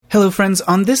Hello, friends.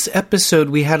 On this episode,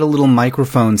 we had a little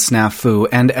microphone snafu,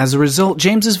 and as a result,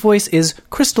 James's voice is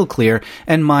crystal clear,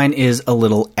 and mine is a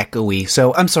little echoey.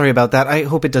 So I'm sorry about that. I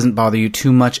hope it doesn't bother you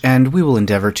too much, and we will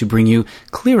endeavor to bring you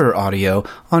clearer audio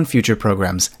on future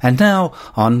programs. And now,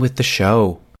 on with the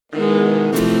show.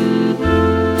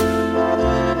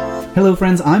 Hello,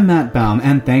 friends. I'm Matt Baum,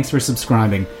 and thanks for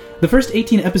subscribing. The first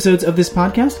 18 episodes of this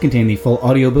podcast contain the full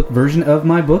audiobook version of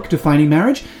my book, Defining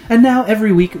Marriage, and now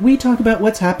every week we talk about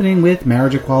what's happening with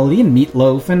marriage equality and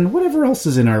meatloaf and whatever else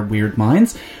is in our weird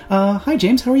minds. Hi,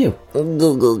 James, how are you?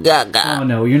 Goo gaga. Oh,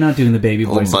 no, you're not doing the baby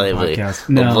voice on the podcast.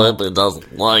 No. Baby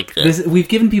doesn't like it. We've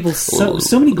given people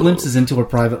so many glimpses into our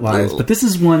private lives, but this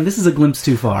is a glimpse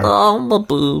too far. I'm a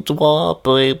boudoir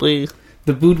baby.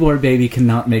 The boudoir baby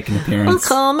cannot make an I'm appearance.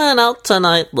 coming out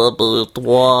tonight, the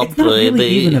boudoir It's not baby. really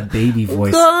even a baby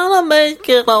voice. Gonna make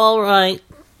it alright,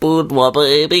 boudoir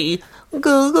baby.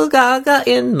 Goo gaga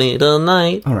in me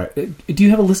tonight. All right. Do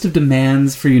you have a list of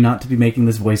demands for you not to be making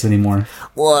this voice anymore?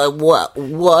 What?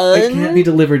 It can't be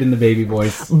delivered in the baby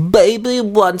voice. Baby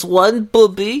wants one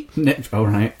booby All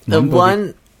right. and booby.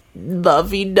 one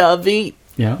lovey-dovey.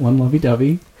 Yeah, one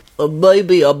lovey-dovey. A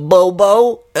baby, a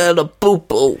bobo, and a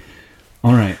poo-poo.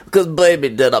 All right. Because baby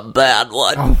did a bad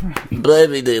one. All right.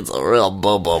 Baby needs a real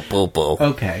bobo poo-poo.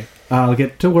 Okay. I'll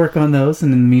get to work on those,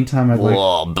 and in the meantime, I'd like...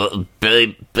 Whoa,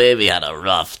 baby had a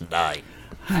rough night.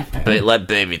 Let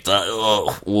baby die.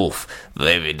 Oh, oof.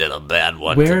 Baby did a bad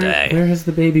one today. Where has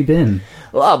the baby been?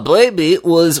 Well, baby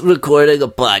was recording a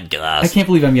podcast. I can't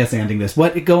believe I'm yes-anding this.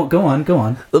 What? Go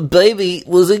on. The baby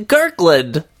was in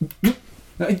Kirkland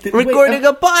recording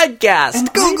a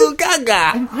podcast. Goo goo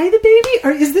gaga. Am I the baby?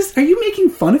 Are you making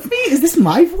fun of me? Is this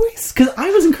my voice? Because I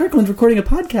was in Kirkland recording a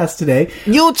podcast today.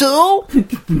 You too?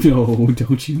 No,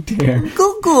 don't you dare.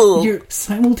 Goo goo. You're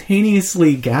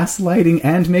simultaneously gaslighting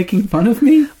and making fun of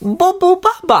me? Boo boo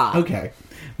baba. Okay.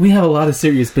 We have a lot of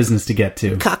serious business to get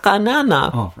to.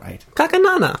 Kakanana. All right.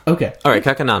 Kakanana. Okay. All right,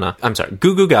 Kakanana. I'm sorry.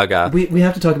 Goo goo gaga. We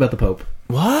have to talk about the Pope.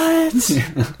 What?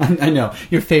 I know.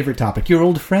 Your favorite topic. Your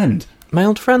old friend. My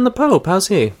old friend, the Pope. How's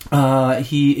he?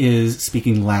 He is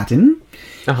speaking Latin.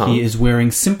 Uh-huh. He is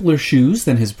wearing simpler shoes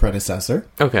than his predecessor.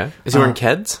 Okay. Is he wearing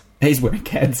Keds? He's wearing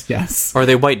Keds, yes. Or are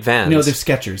they white Vans? No, they're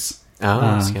Skechers.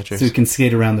 Skechers. So he can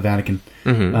skate around the Vatican.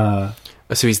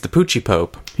 Mm-hmm. So he's the Poochie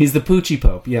Pope. He's the Poochie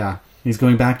Pope, yeah. He's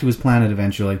going back to his planet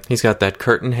eventually. He's got that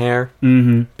curtain hair.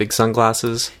 Mm-hmm. Big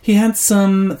sunglasses. He had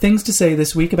some things to say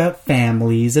this week about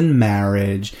families and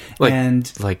marriage.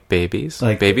 Like babies?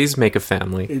 Like babies make a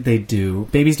family. They do.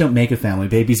 Babies don't make a family.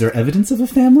 Babies are evidence of a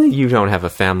family? You don't have a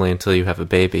family until you have a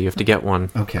baby. You have to get one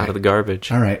out of the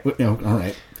garbage. All right. All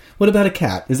right. What about a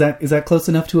cat? Is that close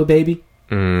enough to a baby?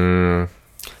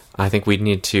 I think we'd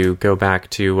need to go back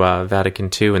to Vatican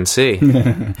II and see.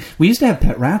 We used to have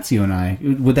pet rats, you and I.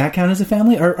 Would that count as a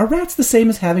family? Are rats the same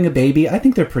as having a baby? I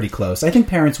think they're pretty close. I think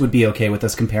parents would be okay with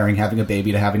us comparing having a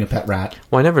baby to having a pet rat.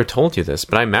 Well, I never told you this,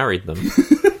 but I married them.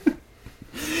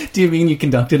 Do you mean you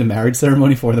conducted a marriage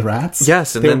ceremony for the rats?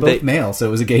 Yes, and they then were both male, so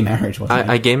it was a gay marriage, wasn't it?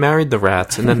 I gay married the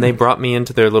rats, and then they brought me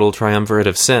into their little triumvirate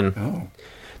of sin. Oh.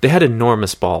 They had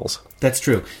enormous balls. That's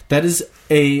true. That is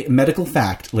a medical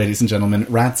fact, ladies and gentlemen.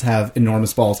 Rats have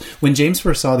enormous balls. When James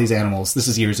first saw these animals, this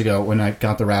is years ago when I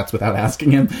got the rats without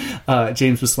asking him,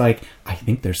 James was like, I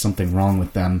think there's something wrong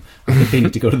with them. I think they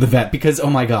need to go to the vet because,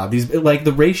 oh my god,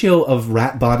 the ratio of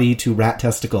rat body to rat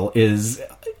testicle is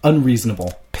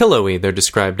unreasonable. Pillowy, they're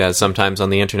described as sometimes on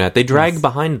the internet. They drag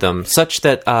behind them such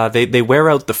that they wear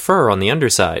out the fur on the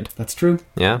underside. That's true.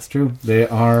 Yeah. That's true. They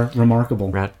are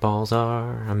remarkable. Rat balls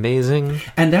are amazing.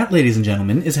 And that, ladies and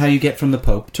gentlemen, is how you get from the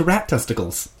Pope to rat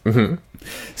testicles. Mm-hmm.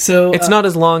 So it's not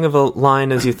as long of a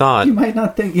line as you thought. You might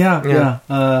not think,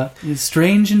 yeah.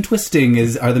 Strange and twisting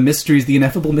are the mysteries, the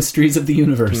ineffable mysteries of the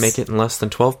universe. You make it in less than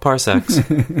 12 parsecs.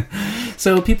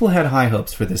 So people had high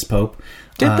hopes for this Pope.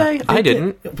 Did they? I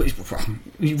didn't.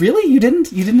 Really? You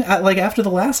didn't? You didn't? Like, after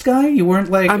the last guy? You weren't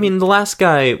like... I mean, the last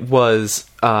guy was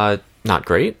not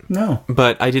great. No.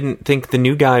 But I didn't think the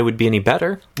new guy would be any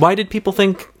better. Why did people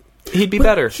think he'd be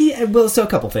better? So a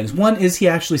couple things. One is he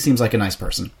actually seems like a nice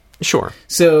person. Sure.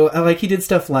 So, he did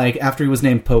stuff like, after he was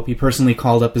named Pope, he personally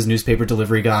called up his newspaper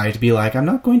delivery guy to be like, I'm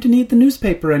not going to need the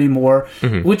newspaper anymore,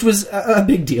 which was a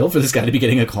big deal for this guy to be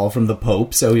getting a call from the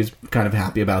Pope, so he was kind of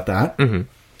happy about that. Mm-hmm.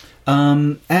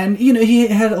 And, you know, he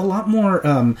had a lot more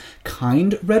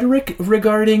kind rhetoric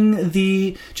regarding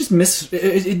the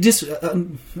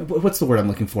what's the word I'm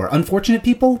looking for? Unfortunate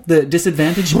people? The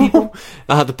disadvantaged people?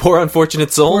 The poor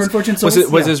unfortunate souls? Poor unfortunate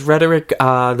souls, Was his rhetoric,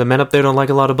 the men up there don't like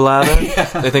a lot of blather?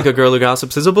 They think a girl who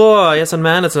gossips is a boy. Yes, and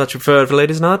man, it's not preferred for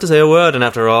ladies not to say a word. And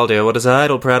after all, dear, what is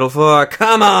idle prattle for?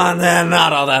 Come on, they're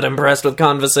not all that impressed with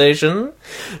conversation.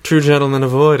 True gentlemen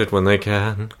avoid it when they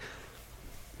can.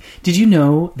 Did you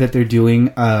know that they're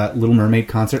doing a Little Mermaid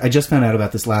concert? I just found out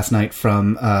about this last night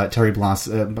from Terry Bloss,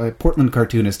 a Portland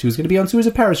cartoonist who's going to be on Sewers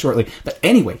of Paris shortly. But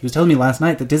anyway, he was telling me last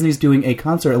night that Disney's doing a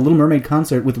concert, a Little Mermaid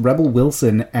concert, with Rebel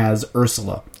Wilson as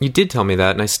Ursula. You did tell me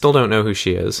that, and I still don't know who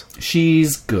she is.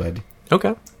 She's good.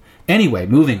 Okay. Anyway,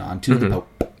 moving on to the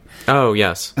Pope. Oh,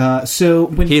 yes. So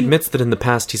when he admits that in the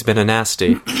past he's been a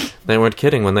nasty. They weren't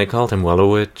kidding when they called him, well, a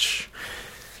witch.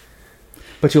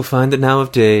 But you'll find that now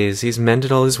of days he's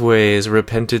mended all his ways,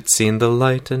 repented, seen the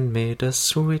light, and made a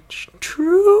switch.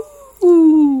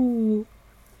 True.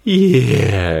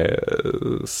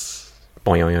 Yes.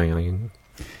 Boing.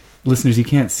 Listeners, you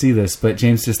can't see this, but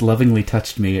James just lovingly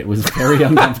touched me. It was very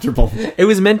uncomfortable. It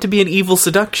was meant to be an evil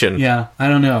seduction. Yeah, I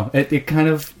don't know.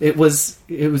 It was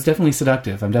definitely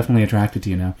seductive. I'm definitely attracted to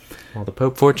you now. Well, the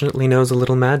Pope fortunately knows a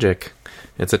little magic.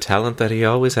 It's a talent that he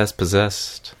always has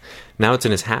possessed. Now it's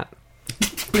in his hat.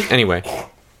 Anyway.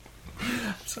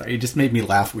 Sorry, you just made me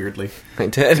laugh weirdly. I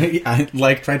did.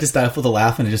 I tried to stifle the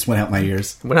laugh and it just went out my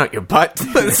ears. Went out your butt.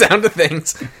 The sound of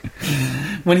things.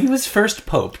 When he was first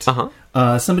poped,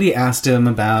 somebody asked him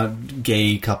about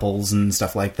gay couples and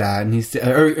stuff like that, and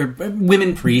or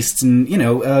women priests and, you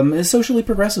know, socially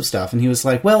progressive stuff. And he was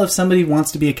like, well, if somebody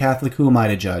wants to be a Catholic, who am I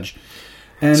to judge?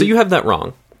 And so you have that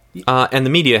wrong. And the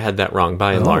media had that wrong,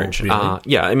 by and large. Really?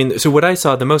 Yeah, I mean, so what I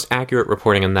saw, the most accurate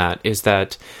reporting on that is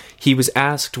that he was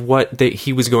asked what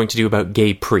he was going to do about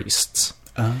gay priests.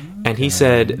 Okay. And he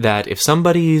said that if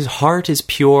somebody's heart is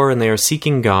pure and they are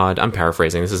seeking God, I'm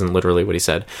paraphrasing, this isn't literally what he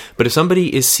said, but if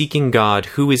somebody is seeking God,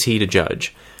 who is he to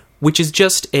judge? Which is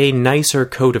just a nicer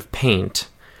coat of paint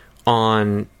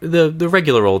on the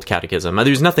regular old catechism.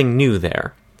 There's nothing new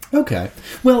there. Okay.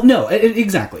 Well, no,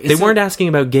 exactly. They weren't asking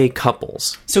about gay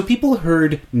couples. So people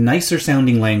heard nicer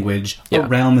sounding language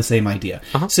around the same idea.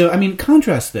 So, I mean,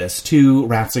 contrast this to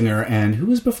Ratzinger and who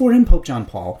was before him, Pope John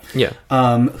Paul,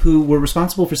 who were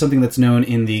responsible for something that's known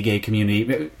in the gay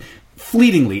community,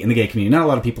 fleetingly in the gay community. Not a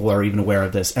lot of people are even aware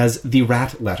of this, as the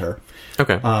Rat Letter.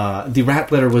 Okay. The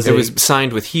Rat Letter was was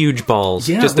signed with huge balls.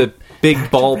 Just a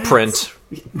big ball print.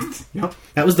 Yep.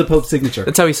 That was the Pope's signature.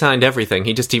 That's how he signed everything.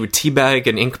 He would teabag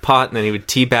an ink pot, and then he would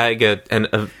teabag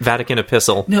a Vatican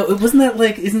epistle. No, doesn't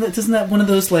that one of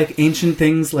those like ancient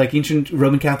things, like ancient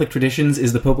Roman Catholic traditions,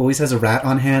 is the Pope always has a rat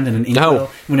on hand and an inkwell?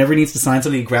 Whenever he needs to sign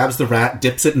something, he grabs the rat,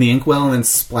 dips it in the inkwell, and then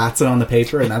splats it on the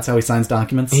paper, and that's how he signs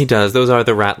documents? He does. Those are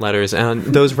the rat letters, and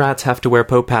those rats have to wear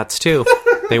Pope hats, too.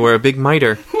 They wear a big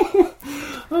mitre.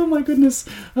 Oh my goodness.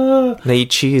 They eat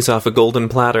cheese off a golden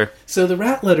platter. So the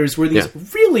Rat Letters were these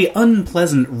really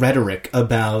unpleasant rhetoric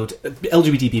about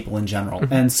LGBT people in general.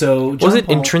 And so was it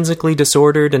intrinsically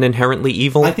disordered and inherently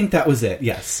evil? I think that was it,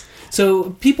 yes.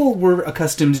 So people were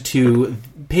accustomed to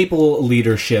papal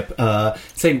leadership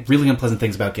saying really unpleasant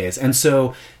things about gays. And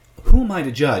so who am I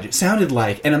to judge? It sounded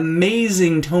like an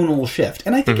amazing tonal shift.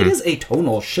 And I think it is a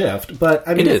tonal shift, but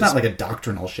I mean, it's not like a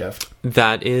doctrinal shift.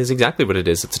 That is exactly what it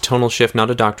is. It's a tonal shift,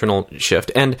 not a doctrinal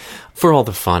shift. And for all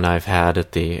the fun I've had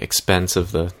at the expense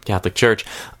of the Catholic Church,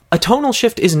 a tonal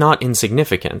shift is not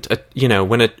insignificant.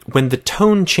 When the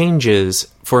tone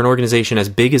changes for an organization as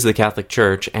big as the Catholic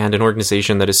Church and an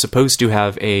organization that is supposed to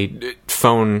have a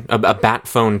bat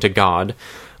phone to God,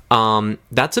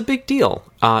 that's a big deal.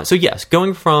 So yes,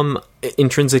 going from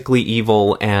intrinsically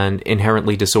evil and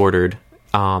inherently disordered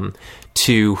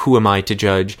to who am I to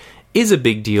judge is a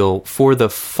big deal for the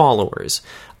followers.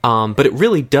 But it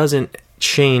really doesn't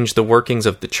change the workings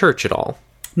of the church at all.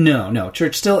 No.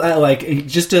 Church still,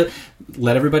 just to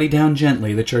let everybody down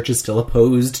gently, the church is still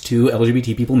opposed to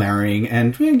LGBT people marrying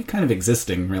and kind of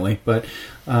existing, really. But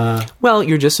well,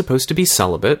 you're just supposed to be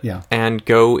celibate and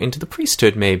go into the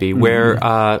priesthood, maybe, where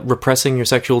repressing your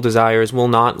sexual desires will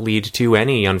not lead to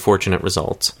any unfortunate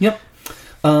results. Yep.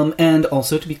 And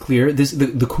also, to be clear,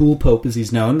 the cool Pope, as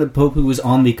he's known, the Pope who was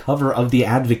on the cover of The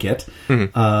Advocate,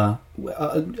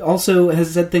 also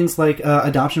has said things like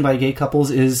adoption by gay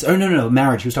couples is...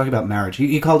 marriage. He was talking about marriage.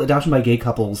 He called adoption by gay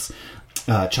couples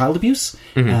child abuse.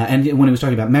 And when he was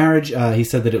talking about marriage, he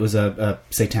said that it was a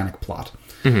satanic plot.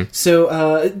 So,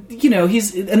 and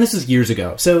this was years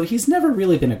ago, so he's never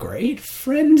really been a great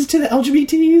friend to the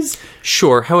LGBTs.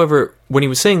 Sure. However, when he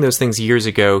was saying those things years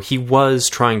ago, he was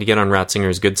trying to get on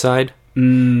Ratzinger's good side.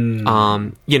 One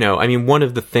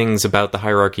of the things about the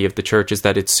hierarchy of the church is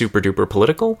that it's super duper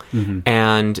political.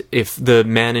 And if the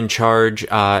man in charge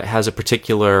has a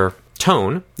particular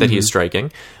tone that he is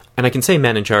striking, and I can say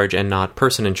man in charge and not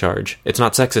person in charge. It's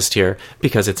not sexist here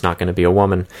because it's not going to be a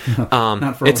woman.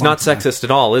 It's not sexist at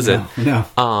all, is it?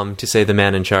 No. To say the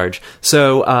man in charge.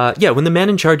 So, when the man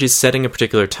in charge is setting a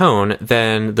particular tone,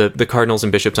 then the cardinals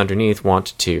and bishops underneath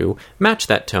want to match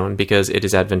that tone because it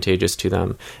is advantageous to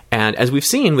them. And as we've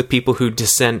seen with people who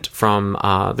dissent from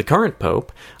the current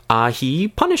pope, he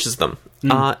punishes them.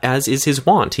 As is his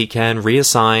wont. He can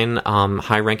reassign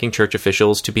high-ranking church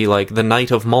officials to be like the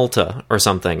Knight of Malta or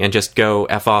something and just go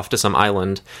F off to some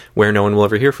island where no one will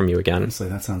ever hear from you again. Honestly,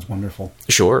 that sounds wonderful.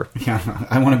 Sure. Yeah,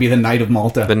 I want to be the Knight of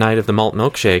Malta. The Knight of the Malt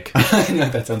Milkshake.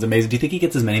 That sounds amazing. Do you think he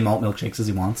gets as many malt milkshakes as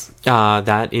he wants?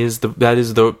 That is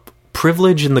the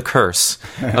privilege and the curse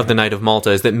of the Knight of Malta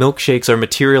is that milkshakes are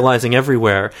materializing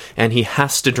everywhere and he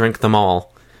has to drink them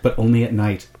all. But only at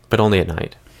night.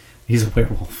 He's a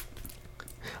werewolf.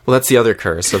 Well, that's the other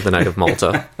curse of the Knight of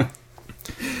Malta.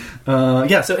 So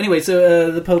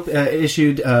the Pope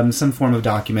issued some form of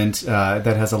document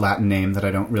that has a Latin name that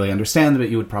I don't really understand, but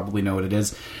you would probably know what it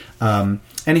is. And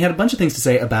he had a bunch of things to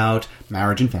say about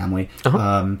marriage and family.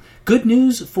 Good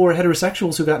news for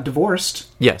heterosexuals who got divorced.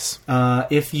 Yes.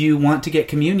 If you want to get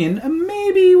communion,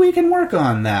 maybe we can work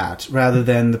on that, rather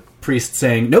than the priest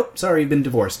saying, nope, sorry, you've been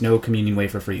divorced, no communion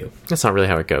wafer for you. That's not really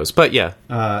how it goes, but yeah.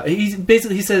 He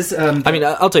says...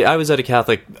 I'll tell you, I was at a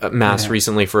Catholic mass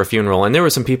recently for a funeral, and there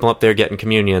were some people up there getting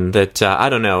communion that, I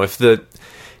don't know, if the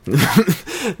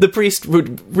priest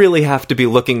would really have to be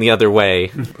looking the other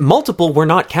way. Multiple were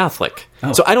not Catholic.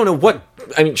 Oh. So I don't know what...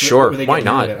 I mean, sure, why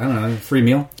not? I don't know, free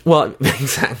meal? Well,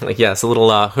 exactly, yes, a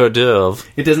little hors d'oeuvre.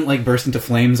 It doesn't, burst into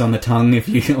flames on the tongue if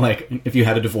you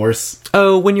had a divorce?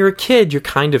 Oh, when you're a kid, you're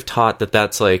kind of taught that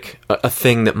that's, a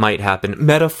thing that might happen.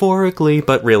 Metaphorically,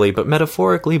 but really. But there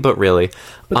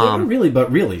are really but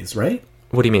reallys, right?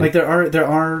 What do you mean? There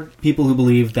are people who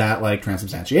believe that,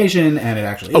 transubstantiation, and it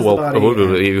actually is the body.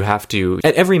 You have to...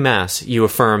 At every Mass, you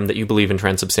affirm that you believe in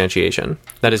transubstantiation.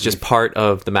 That is just part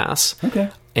of the Mass. Okay.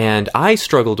 And I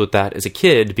struggled with that as a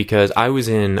kid because I was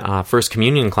in First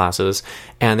Communion classes,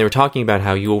 and they were talking about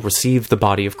how you will receive the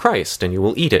body of Christ, and you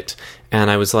will eat it.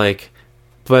 And I was like,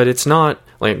 but it's not...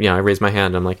 I raised my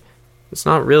hand, I'm like, it's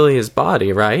not really his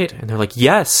body, right? And they're like,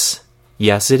 yes,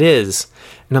 it is.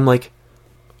 And I'm like...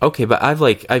 Okay, but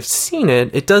I've seen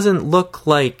it. It doesn't look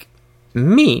like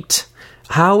meat.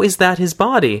 How is that his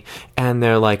body? And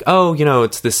they're like,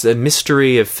 it's this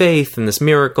mystery of faith and this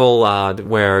miracle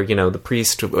where, the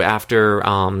priest, after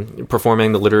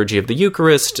performing the liturgy of the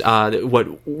Eucharist,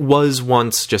 what was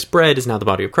once just bread is now the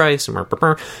body of Christ.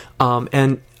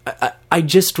 And I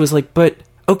just was like, but,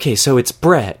 okay, so it's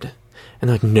bread. And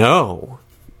they're like, no.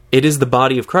 It is the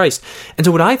body of Christ. And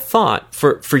so what I thought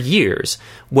for years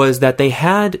was that they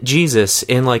had Jesus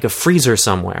in a freezer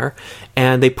somewhere,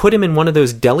 and they put him in one of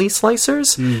those deli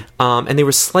slicers, and they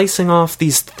were slicing off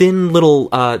these thin little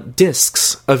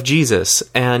discs of Jesus.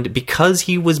 And because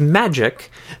he was magic,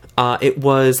 it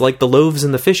was like the loaves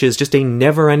and the fishes, just a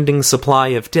never-ending supply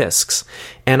of discs.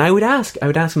 And I would ask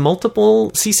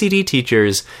multiple CCD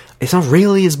teachers, it's not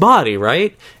really his body,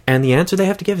 right? And the answer they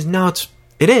have to give is, no,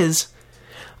 it is.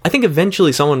 I think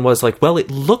eventually someone was like, well, it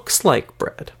looks like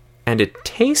bread, and it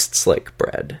tastes like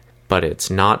bread, but it's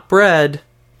not bread.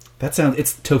 It's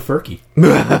tofurkey.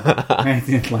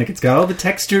 It's got all the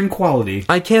texture and quality.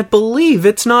 I can't believe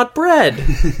it's not bread.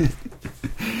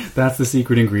 That's the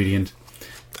secret ingredient.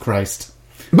 Christ.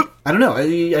 I don't know.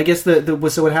 I guess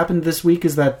so what happened this week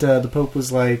is that the Pope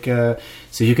was like, so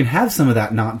you can have some of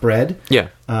that not bread. Yeah.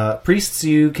 Priests,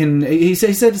 you can... He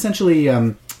said essentially...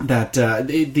 that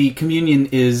the communion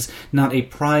is not a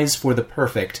prize for the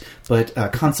perfect, but a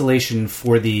consolation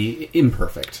for the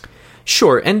imperfect.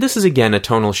 Sure, and this is again a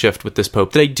tonal shift with this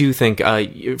Pope that I do think,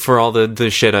 for all the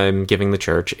shit I'm giving the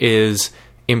Church, is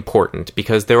important,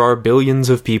 because there are billions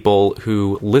of people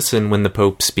who listen when the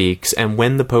Pope speaks, and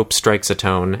when the Pope strikes a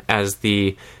tone as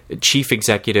the chief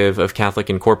executive of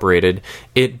Catholic Incorporated,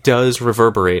 it does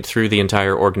reverberate through the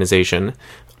entire organization.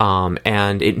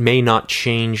 And it may not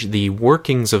change the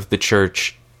workings of the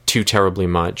Church too terribly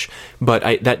much, but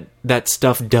that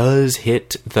stuff does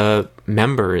hit the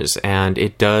members, and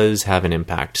it does have an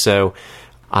impact. So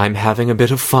I'm having a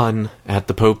bit of fun at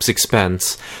the Pope's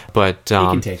expense, but you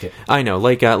can take it. I know,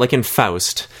 like in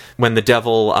Faust, when the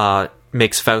devil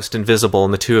makes Faust invisible,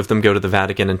 and the two of them go to the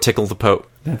Vatican and tickle the Pope.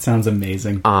 That sounds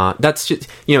amazing. That's just,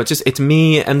 it's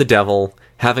me and the devil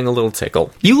having a little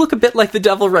tickle. You look a bit like the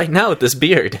devil right now with this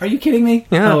beard. Are you kidding me?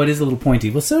 Yeah. Oh, it is a little pointy.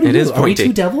 Well, so do It you. is Are we pointy.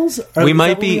 two devils? We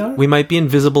might be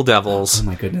invisible devils. Oh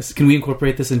my goodness. Can we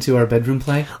incorporate this into our bedroom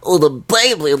play? Oh, the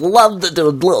baby loved to do a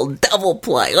little devil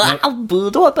play. Ah,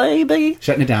 Buddha, baby.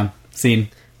 Shutting it down. Scene.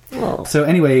 Oh. So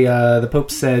anyway, the Pope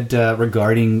said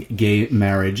regarding gay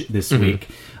marriage this week,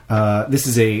 this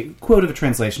is a quote of a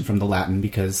translation from the Latin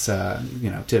because,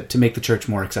 to make the church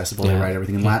more accessible, they write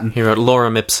everything in Latin. He wrote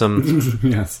Lorem Ipsum.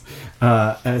 Yes.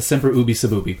 Semper ubi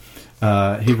sub ubi.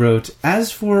 He wrote,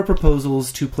 as for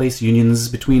proposals to place unions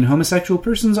between homosexual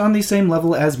persons on the same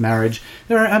level as marriage,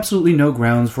 there are absolutely no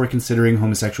grounds for considering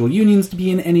homosexual unions to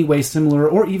be in any way similar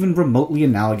or even remotely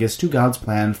analogous to God's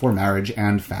plan for marriage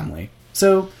and family.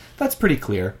 So, that's pretty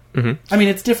clear. I mean,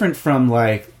 it's different from,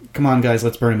 like, come on guys,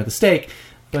 let's burn him at the stake.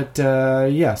 But,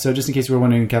 so just in case you were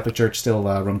wondering, Catholic Church, still,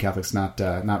 Roman Catholics not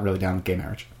really down with gay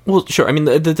marriage. Well, sure. I mean,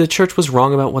 the church was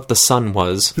wrong about what the sun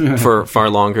was for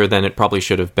far longer than it probably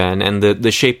should have been, and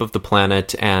the shape of the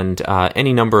planet, and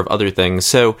any number of other things.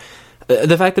 So,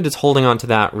 the fact that it's holding on to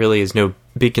that really is no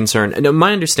big concern. And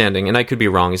my understanding, and I could be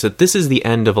wrong, is that this is the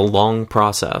end of a long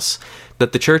process.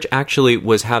 That the church actually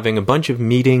was having a bunch of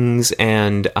meetings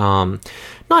and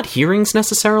not hearings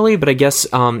necessarily, but I guess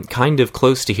kind of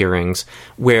close to hearings,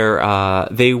 where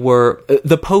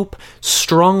the Pope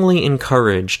strongly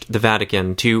encouraged the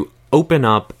Vatican to open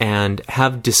up and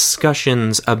have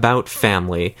discussions about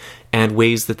family and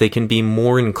ways that they can be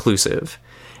more inclusive.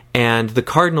 And the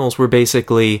cardinals were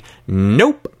basically,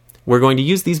 nope, we're going to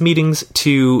use these meetings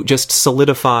to just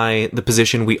solidify the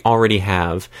position we already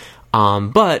have.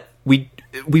 But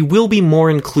we will be more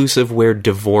inclusive where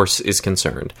divorce is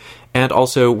concerned, and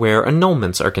also where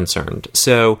annulments are concerned.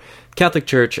 So, Catholic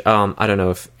Church, I don't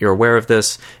know if you're aware of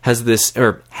this, had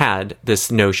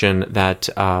this notion that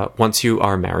once you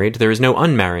are married, there is no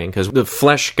unmarrying, because the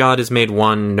flesh God has made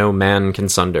one, no man can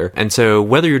sunder. And so,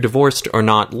 whether you're divorced or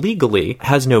not legally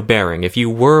has no bearing. If you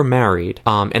were married,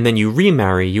 and then you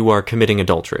remarry, you are committing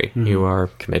adultery. Mm-hmm. You are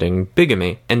committing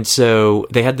bigamy. And so,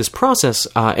 they had this process,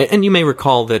 and you may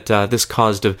recall that this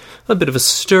caused a bit of a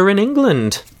stir in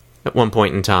England at one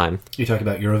point in time. You talking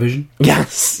about Eurovision?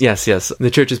 Yes.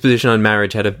 The church's position on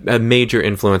marriage had a major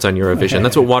influence on Eurovision. Okay.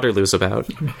 That's what Waterloo's about.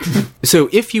 So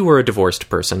if you were a divorced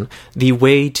person, the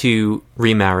way to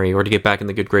remarry or to get back in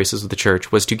the good graces of the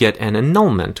church was to get an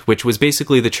annulment, which was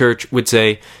basically the church would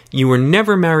say, you were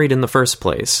never married in the first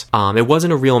place. It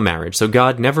wasn't a real marriage, so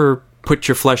God never put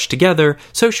your flesh together,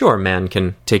 so sure, man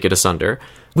can take it asunder.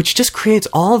 Which just creates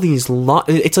all these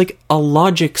it's like a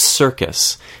logic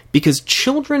circus, because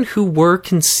children who were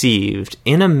conceived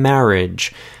in a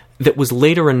marriage that was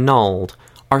later annulled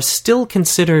are still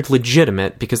considered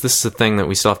legitimate, because this is a thing that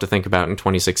we still have to think about in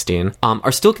 2016,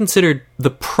 are still considered the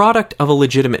product of a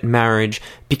legitimate marriage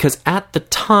because at the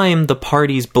time the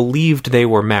parties believed they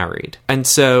were married. And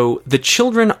so the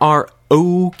children are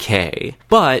okay,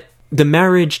 but the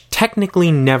marriage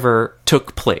technically never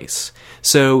took place.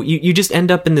 So you just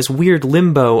end up in this weird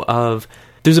limbo of,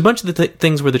 there's a bunch of the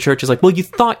things where the church is like, well, you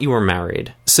thought you were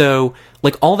married. So,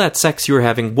 like, all that sex you were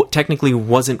having technically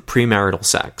wasn't premarital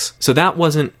sex. So that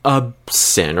wasn't a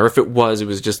sin. Or if it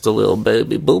was just a little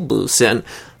baby boo-boo sin.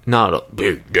 Not a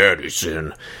big daddy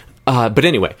sin. But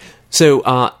anyway,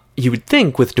 so you would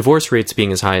think with divorce rates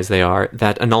being as high as they are,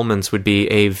 that annulments would be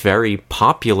a very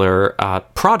popular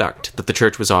product that the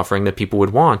church was offering that people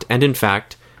would want. And in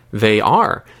fact, they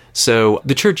are. So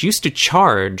the church used to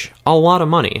charge a lot of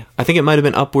money. I think it might have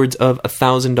been upwards of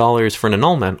 $1,000 for an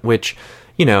annulment, which,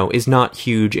 is not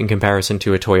huge in comparison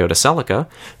to a Toyota Celica,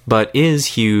 but is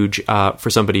huge for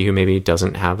somebody who maybe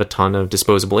doesn't have a ton of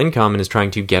disposable income and is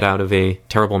trying to get out of a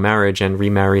terrible marriage and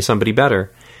remarry somebody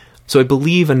better. So I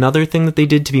believe another thing that they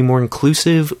did to be more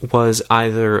inclusive was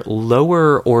either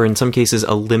lower or in some cases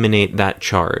eliminate that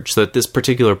charge so that this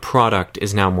particular product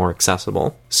is now more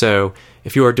accessible. So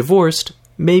if you are divorced,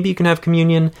 maybe you can have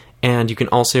communion, and you can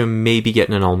also maybe get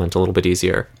an annulment a little bit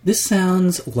easier. This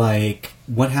sounds like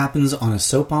what happens on a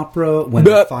soap opera when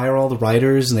they fire all the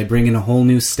writers and they bring in a whole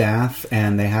new staff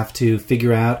and they have to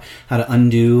figure out how to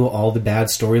undo all the bad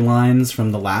storylines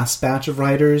from the last batch of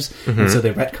writers. Mm-hmm. And so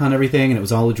they retcon everything and it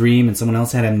was all a dream and someone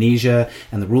else had amnesia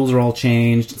and the rules are all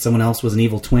changed and someone else was an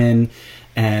evil twin.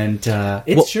 And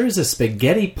sure is a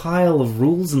spaghetti pile of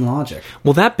rules and logic.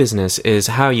 Well, that business is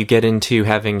how you get into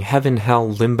having heaven, hell,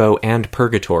 limbo, and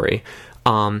purgatory.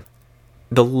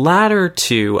 The latter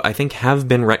two, I think, have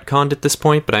been retconned at this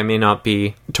point, but I may not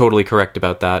be totally correct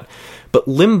about that. But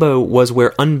limbo was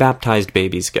where unbaptized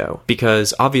babies go,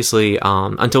 because obviously,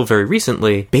 until very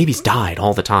recently, babies died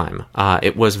all the time.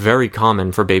 It was very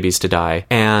common for babies to die,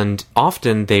 and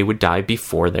often they would die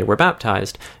before they were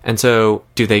baptized. And so,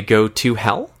 do they go to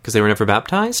hell because they were never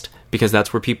baptized? Because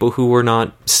that's where people who were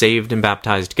not saved and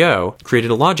baptized go.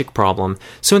 Created a logic problem.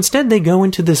 So instead they go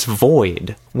into this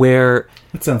void where...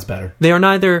 That sounds better. They are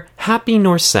neither happy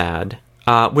nor sad,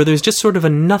 where there's just sort of a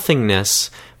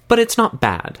nothingness, but it's not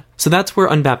bad. So that's where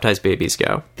unbaptized babies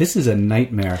go. This is a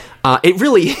nightmare. It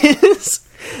really is.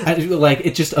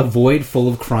 It's just a void full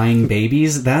of crying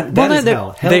babies. That is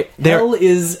hell. Hell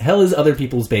is other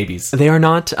people's babies. They are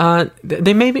not.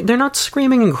 They're not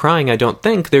screaming and crying. I don't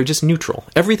think they're just neutral.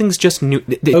 Everything's just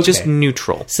just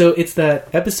neutral. So it's that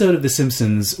episode of The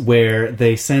Simpsons where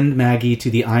they send Maggie to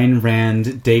the Ayn Rand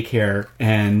daycare,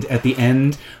 and at the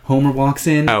end, Homer walks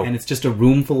in, and it's just a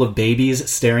room full of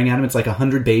babies staring at him. It's like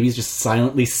 100 babies just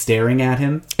silently staring at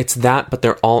him. It's that, but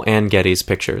they're all Ann Getty's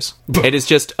pictures. It is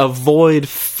just a void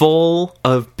full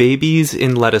of babies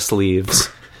in lettuce leaves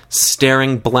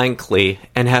staring blankly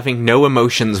and having no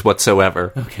emotions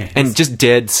whatsoever. Okay. And just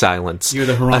dead silence. You're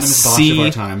the Hieronymus Bosch of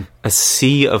our time. A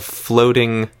sea of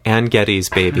floating Ann Getty's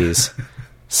babies.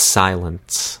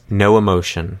 Silence. No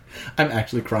emotion. I'm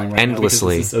actually crying right now because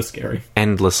this is so scary.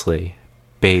 Endlessly.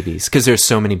 Babies. Because there's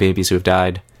so many babies who have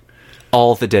died.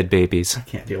 All the dead babies. I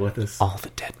can't deal with this. All the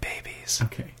dead babies.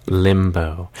 Okay.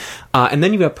 Limbo. And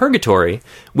then you have purgatory,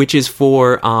 which is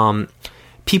for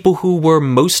people who were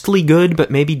mostly good but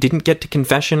maybe didn't get to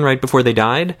confession right before they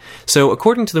died. So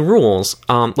according to the rules,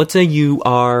 let's say you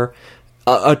are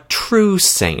a true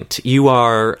saint. You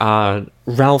are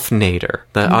Ralph Nader,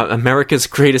 America's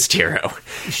greatest hero.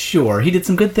 Sure. He did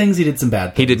some good things, he did some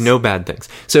bad things. He did no bad things.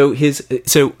 So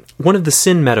one of the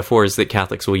sin metaphors that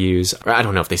Catholics will use, or I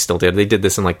don't know if they still did, they did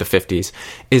this in like the 50s,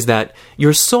 is that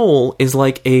your soul is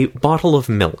like a bottle of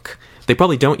milk. They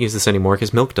probably don't use this anymore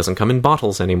because milk doesn't come in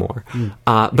bottles anymore.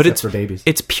 But it's for babies.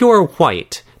 It's pure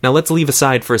white. Now let's leave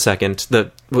aside for a second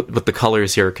what the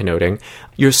colors here are connoting.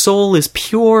 Your soul is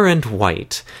pure and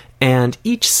white, and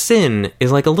each sin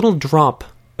is like a little drop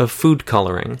of food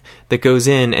coloring that goes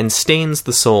in and stains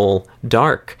the soul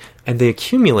dark, and they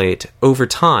accumulate over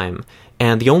time.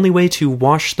 And the only way to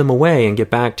wash them away and get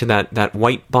back to that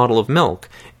white bottle of milk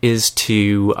is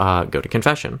to go to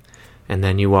confession. And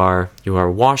then you are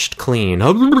washed clean,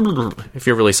 if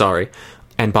you're really sorry.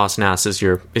 And Boss Nass is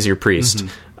your priest.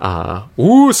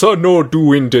 Usa no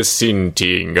doing the sin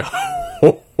thing.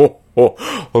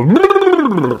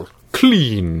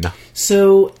 Clean.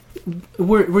 So...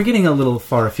 We're getting a little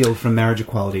far afield from marriage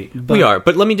equality. But we are,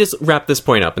 but let me just wrap this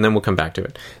point up, and then we'll come back to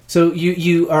it. So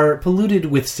you are polluted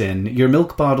with sin. Your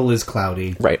milk bottle is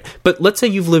cloudy. Right. But let's say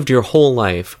you've lived your whole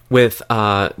life with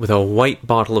a white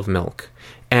bottle of milk,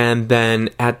 and then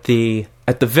at the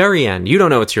very end, you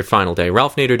don't know it's your final day.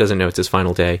 Ralph Nader doesn't know it's his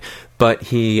final day, but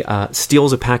he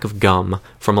steals a pack of gum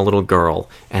from a little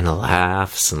girl and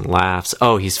laughs and laughs.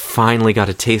 Oh, he's finally got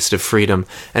a taste of freedom.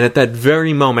 And at that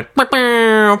very moment,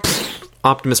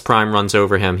 Optimus Prime runs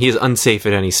over him. He is unsafe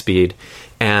at any speed,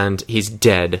 and he's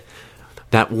dead.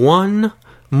 That one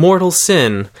mortal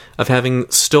sin of having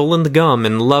stolen the gum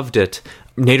and loved it,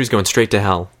 Nader's going straight to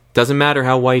hell. Doesn't matter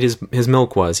how white his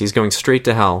milk was. He's going straight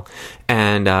to hell.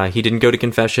 And he didn't go to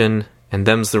confession, and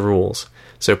them's the rules.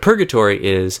 So purgatory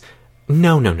is,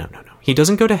 no. He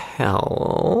doesn't go to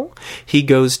hell. He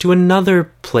goes to another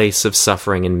place of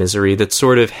suffering and misery that's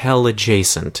sort of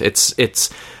hell-adjacent. It's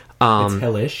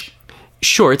hellish.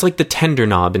 Sure, it's like the Tender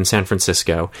Knob in San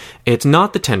Francisco. It's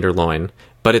not the Tenderloin,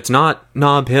 but it's not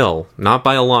Knob Hill, not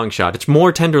by a long shot. It's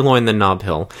more Tenderloin than Knob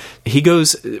Hill.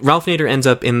 Ralph Nader ends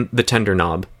up in the Tender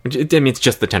Knob. I mean, it's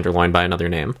just the Tenderloin by another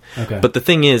name. Okay. But the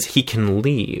thing is, he can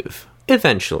leave,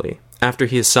 eventually, after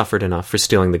he has suffered enough for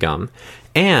stealing the gum.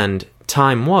 And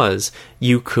time was,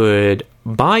 you could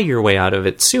buy your way out of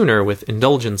it sooner with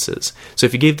indulgences. So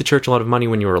if you gave the church a lot of money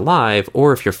when you were alive,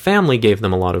 or if your family gave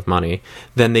them a lot of money,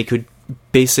 then they could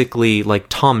basically, like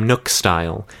Tom Nook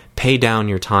style, pay down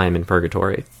your time in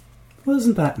purgatory. Well,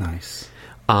 isn't that nice?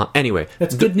 Anyway.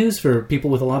 That's good news for people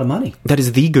with a lot of money. That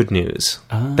is the good news.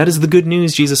 That is the good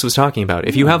news Jesus was talking about.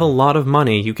 If you have a lot of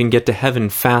money, you can get to heaven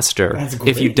faster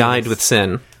if you died with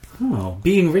sin. Oh,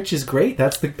 being rich is great.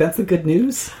 That's the good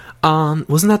news?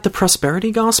 Wasn't that the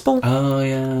prosperity gospel? Oh,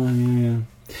 yeah.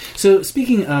 So,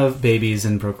 speaking of babies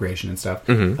and procreation and stuff,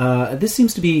 this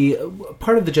seems to be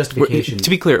part of the justification. To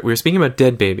be clear, we were speaking about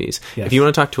dead babies. Yes. If you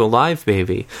want to talk to a live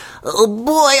baby... Oh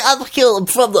boy, I'm healing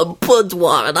from the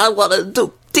boudoir, and I want to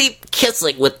do deep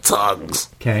kissing with tongues.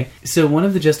 Okay. So, one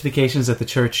of the justifications that the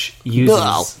church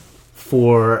uses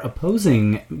for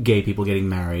opposing gay people getting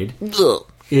married Ugh.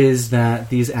 is that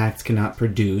these acts cannot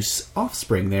produce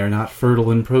offspring. They are not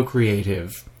fertile and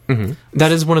procreative.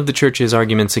 That is one of the church's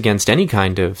arguments against any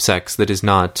kind of sex that is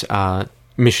not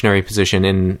missionary position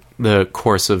in the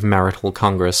course of marital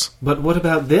congress. But what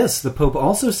about this? The Pope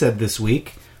also said this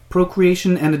week,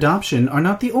 procreation and adoption are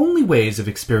not the only ways of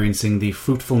experiencing the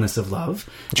fruitfulness of love,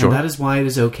 Sure. and that is why it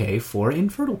is okay for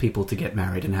infertile people to get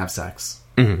married and have sex.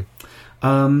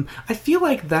 I feel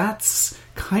like that's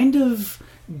kind of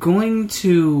going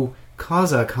to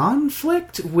cause a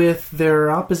conflict with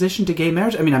their opposition to gay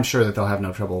marriage. I mean, I'm sure that they'll have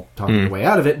no trouble talking their way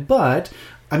out of it, but,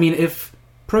 I mean, if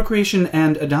procreation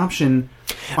and adoption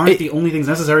aren't the only things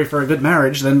necessary for a good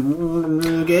marriage,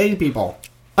 then gay people.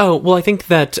 Oh, well, I think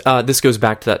that this goes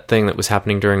back to that thing that was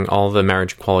happening during all the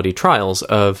marriage equality trials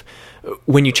of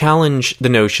when you challenge the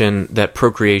notion that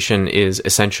procreation is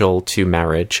essential to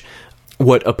marriage,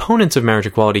 what opponents of marriage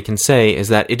equality can say is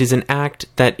that it is an act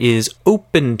that is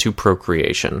open to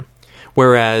procreation,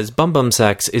 whereas bum-bum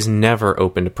sex is never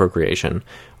open to procreation,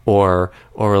 or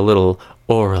a little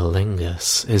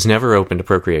oralingus is never open to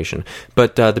procreation.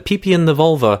 But the pee-pee and the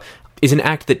vulva is an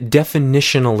act that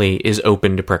definitionally is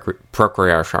open to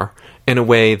procreation in a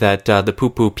way that the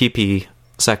poo-poo, pee-pee,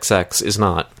 sex is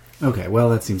not. Okay, well,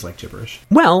 that seems like gibberish.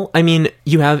 Well, I mean,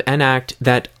 you have an act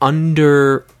that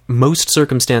under most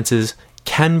circumstances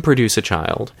can produce a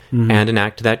child, and an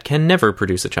act that can never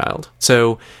produce a child.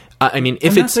 So, I mean,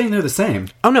 if I'm not it's... saying they're the same.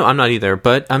 Oh, no, I'm not either,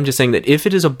 but I'm just saying that if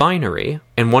it is a binary,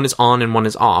 and one is on and one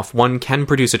is off, one can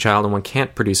produce a child and one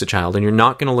can't produce a child, and you're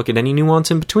not going to look at any nuance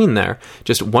in between there.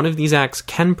 Just one of these acts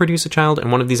can produce a child,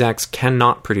 and one of these acts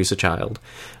cannot produce a child.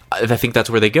 I think that's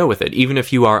where they go with it. Even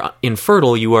if you are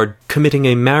infertile, you are committing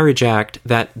a marriage act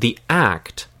that the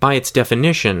act, by its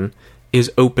definition, is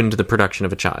open to the production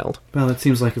of a child. Well, it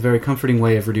seems like a very comforting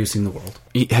way of reducing the world.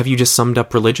 Have you just summed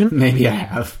up religion? Maybe I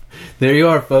have. There you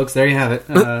are, folks. There you have it.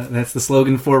 That's the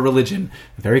slogan for religion.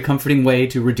 A very comforting way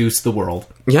to reduce the world.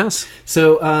 Yes.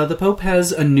 So the Pope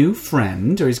has a new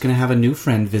friend, or he's going to have a new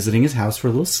friend visiting his house for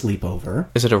a little sleepover.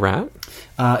 Is it a rat?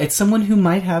 It's someone who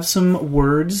might have some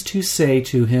words to say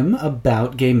to him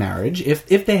about gay marriage.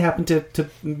 If they happen to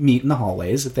meet in the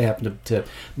hallways, if they happen to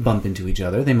bump into each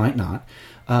other, they might not.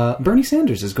 Bernie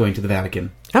Sanders is going to the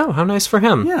Vatican. Oh, how nice for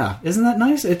him. Yeah, isn't that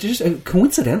nice? It just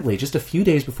coincidentally, just a few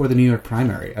days before the New York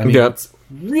primary. I mean, Yep. It's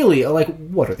really, like,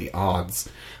 what are the odds?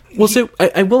 Well, so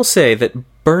I will say that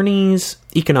Bernie's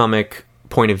economic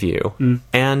point of view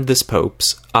and this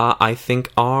Pope's, I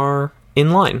think, are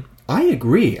in line. I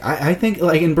agree. I think,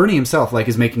 like, and Bernie himself, like,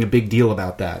 is making a big deal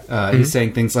about that. He's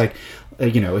saying things like,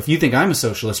 if you think I'm a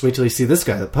socialist, wait till you see this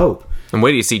guy, the Pope. And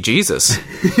wait till you see Jesus.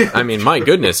 I mean, my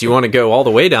goodness, you want to go all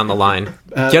the way down the line.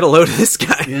 Get a load of this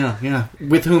guy. Yeah.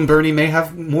 With whom Bernie may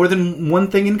have more than one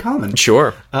thing in common.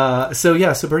 Sure.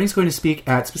 So Bernie's going to speak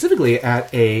specifically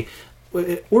at a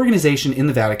organization in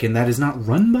the Vatican that is not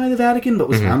run by the Vatican, but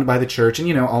was founded by the Church,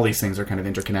 and all these things are kind of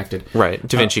interconnected. Right,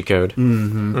 Da Vinci Code.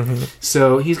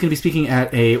 So he's going to be speaking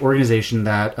at a organization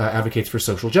that advocates for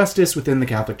social justice within the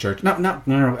Catholic Church, not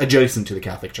adjacent to the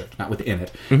Catholic Church, not within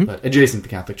it, but adjacent to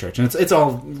the Catholic Church, and it's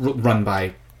all run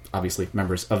by, obviously,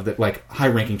 members of the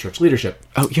high-ranking church leadership.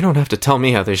 Oh, you don't have to tell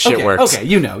me how this shit works. Okay,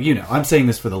 you know. I'm saying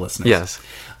this for the listeners. Yes.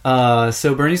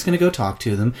 So Bernie's going to go talk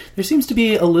to them. There seems to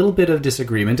be a little bit of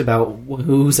disagreement about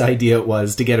whose idea it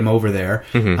was to get him over there.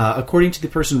 According to the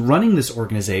person running this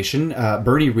organization,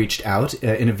 Bernie reached out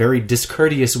in a very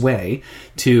discourteous way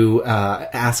to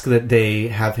ask that they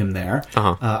have him there.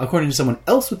 According to someone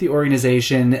else with the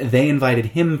organization, they invited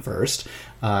him first.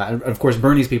 Of course,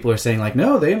 Bernie's people are saying,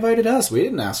 no, they invited us. We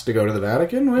didn't ask to go to the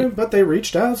Vatican, but they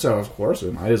reached out, so of course we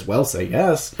might as well say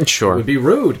yes. Sure. It would be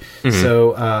rude.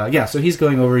 So he's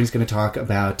going over, he's going to talk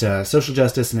about social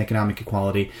justice and economic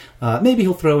equality. Maybe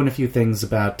he'll throw in a few things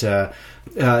about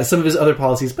some of his other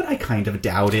policies, but I kind of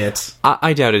doubt it.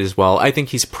 I doubt it as well. I think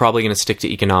he's probably going to stick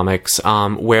to economics,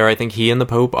 where I think he and the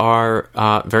Pope are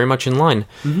very much in line.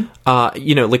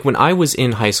 When I was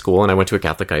in high school, and I went to a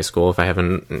Catholic high school, if I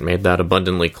haven't made that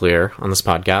abundantly clear on this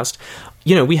podcast,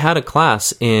 we had a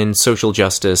class in social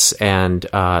justice and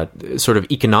sort of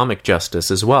economic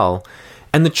justice as well.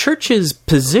 And the Church's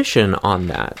position on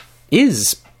that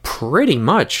is pretty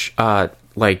much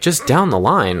just down the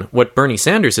line what Bernie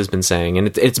Sanders has been saying,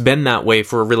 and it's been that way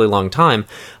for a really long time.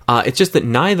 It's just that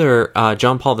neither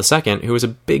John Paul II, who was a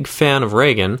big fan of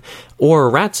Reagan, or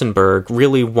Ratzenberg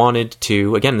really wanted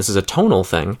to, again, this is a tonal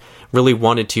thing, really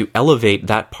wanted to elevate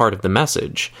that part of the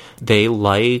message. They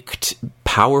liked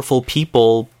powerful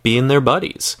people being their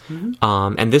buddies.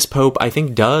 And this Pope, I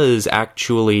think, does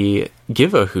actually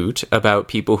give a hoot about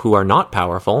people who are not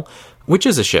powerful, which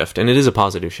is a shift, and it is a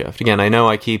positive shift. Again, I know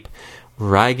I keep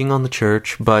ragging on the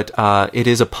church, but it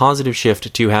is a positive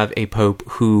shift to have a pope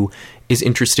who is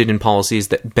interested in policies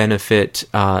that benefit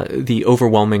the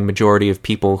overwhelming majority of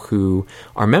people who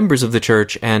are members of the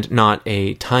church, and not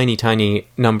a tiny, tiny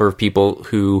number of people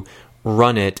who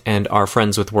run it and are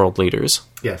friends with world leaders.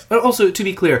 Yes. Also, to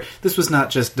be clear, this was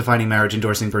not just defining marriage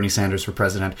endorsing Bernie Sanders for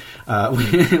president.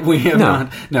 We have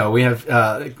not. No, we have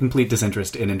complete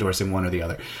disinterest in endorsing one or the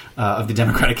other of the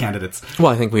Democratic candidates.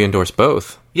 Well, I think we endorse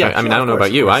both. Yeah, I mean, sure, I don't know of course,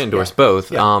 about you. I endorse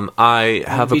both. Yeah. I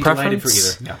have I'd a be delighted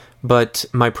preference, for either. Yeah. but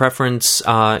my preference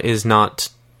is not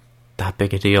that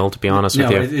big a deal, to be honest with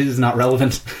you. No, it is not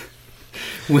relevant.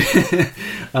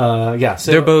 Yeah,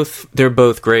 so They're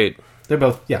both great. they're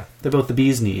both the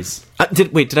bee's knees.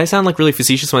 Did I sound like really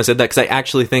facetious when I said that? Because I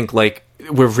actually think like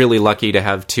we're really lucky to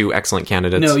have two excellent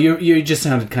candidates. No, you just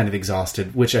sounded kind of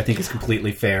exhausted, which I think is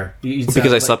completely fair. You sound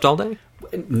because I like- slept all day.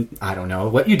 I don't know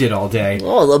what you did all day.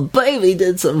 Oh, the baby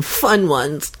did some fun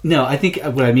ones. No, I think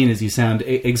what I mean is you sound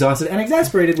exhausted and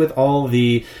exasperated with all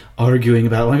the arguing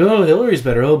about, like, oh, Hillary's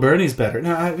better, oh, Bernie's better.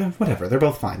 No, whatever. They're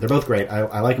both fine. They're both great.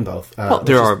 I like them both. Well,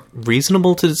 there are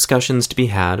reasonable discussions to be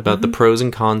had about the pros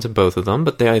and cons of both of them,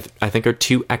 but they, I think, are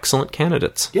two excellent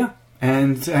candidates. Yeah.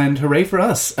 And hooray for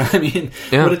us. I mean,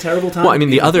 Yeah. what a terrible time. Well, I mean,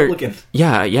 to be the other... Republican.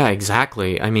 Yeah,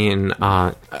 exactly. I mean,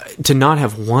 to not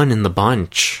have one in the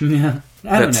bunch... Yeah.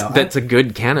 I don't know. That's a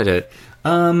good candidate.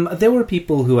 There were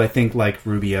people who I think liked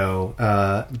Rubio,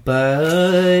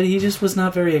 but he just was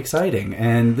not very exciting.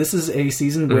 And this is a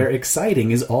season where exciting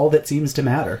is all that seems to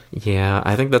matter. Yeah,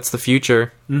 I think that's the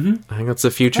future. I think that's the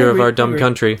future I of agree, our dumb I agree.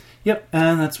 country. Yep,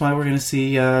 and that's why we're going to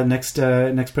see next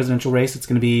presidential race. It's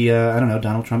going to be I don't know,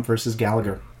 Donald Trump versus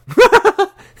Gallagher.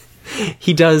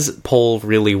 He does poll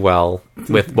really well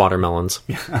with watermelons.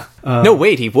 No,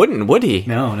 wait, he wouldn't, would he?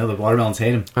 No, the watermelons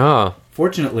hate him. Oh,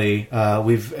 Fortunately,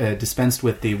 we've dispensed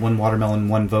with the one watermelon,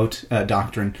 one vote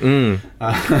doctrine.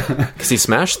 because he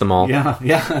smashed them all. Yeah,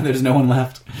 there's no one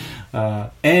left.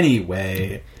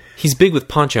 Anyway, He's big with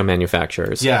poncho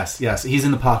manufacturers. yes, he's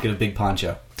in the pocket of Big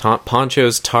Poncho.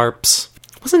 Ponchos, tarps.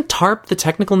 Wasn't tarp the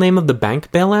technical name of the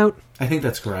bank bailout? I think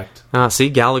that's correct. See,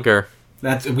 Gallagher.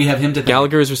 We have him to thank.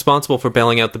 Gallagher is responsible for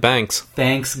bailing out the banks.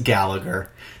 Thanks, Gallagher.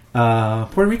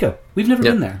 Puerto Rico. We've never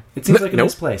Yep. been there. It seems like a Nope.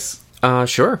 nice place.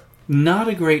 Sure. Not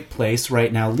a great place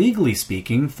right now, legally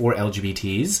speaking, for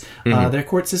LGBTs. Their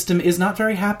court system is not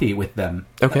very happy with them.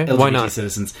 Okay, LGBT why not?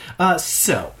 citizens.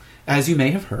 So, as you may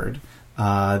have heard,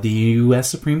 the U.S.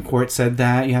 Supreme Court said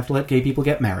that you have to let gay people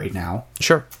get married now.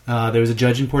 Sure. There was a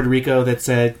judge in Puerto Rico that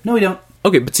said, no, we don't.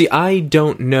 Okay, but see, I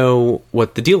don't know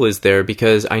what the deal is there,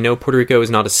 because I know Puerto Rico is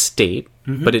not a state,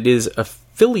 but it is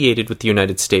affiliated with the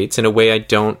United States in a way I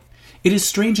don't... It is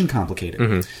strange and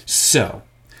complicated. So,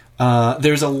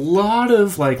 there's a lot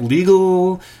of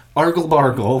legal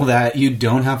argle-bargle that you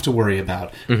don't have to worry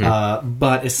about.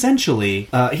 But essentially,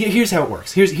 here's how it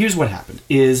works. Here's what happened.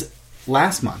 Is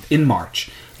last month, in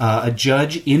March, a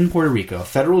judge in Puerto Rico, a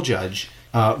federal judge,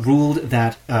 ruled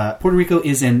that Puerto Rico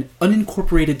is an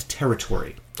unincorporated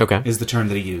territory. Okay. Is the term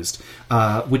that he used,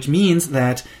 which means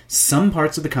that some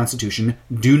parts of the Constitution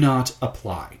do not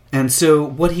apply. And so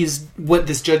what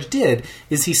this judge did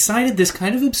is he cited this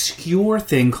kind of obscure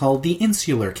thing called the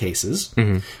insular cases.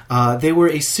 They were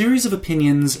a series of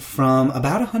opinions from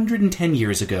about 110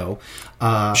 years ago.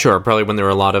 Sure, probably when there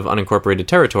were a lot of unincorporated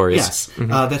territories. Yes,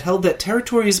 that held that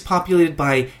territories populated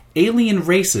by alien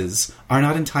races are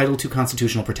not entitled to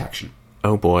constitutional protection.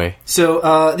 Oh boy.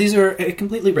 So these are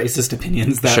completely racist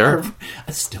opinions that Sure.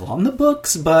 are still on the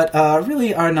books, but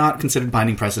really are not considered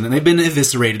binding precedent. They've been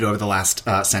eviscerated over the last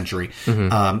century.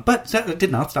 But that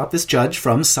did not stop this judge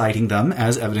from citing them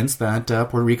as evidence that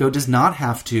Puerto Rico does not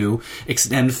have to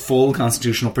extend full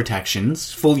constitutional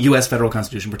protections, full U.S. federal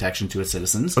constitutional protection to its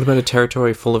citizens. What about a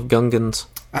territory full of Gungans?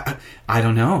 I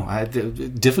don't know.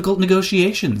 Difficult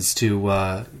negotiations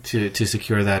to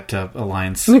secure that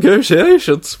alliance.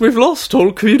 Negotiations? We've lost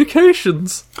all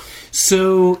communications.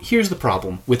 So here's the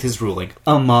problem with his ruling,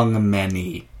 among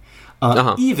many.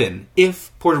 Even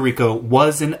if Puerto Rico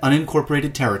was an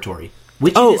unincorporated territory,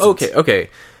 which it isn't. Okay.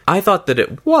 I thought that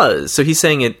it was. So he's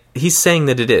saying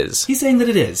that it is. He's saying that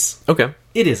it is. Okay.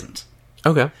 It isn't.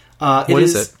 Okay. What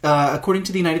is it? According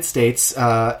to the United States,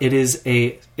 it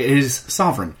is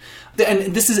sovereign.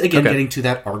 And this is, again, getting to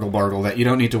that argle-bargle that you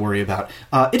don't need to worry about.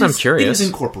 I'm curious. It is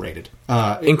incorporated.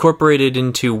 Incorporated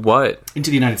into what? Into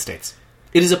the United States.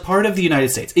 It is a part of the United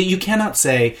States. You cannot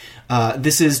say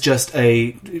this is just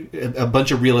a bunch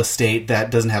of real estate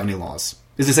that doesn't have any laws.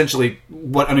 is essentially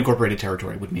what unincorporated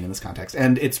territory would mean in this context,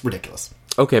 and it's ridiculous.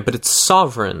 Okay, but it's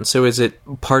sovereign, so is it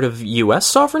part of U.S.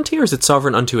 sovereignty, or is it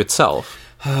sovereign unto itself?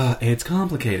 It's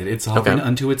complicated. It's sovereign Okay.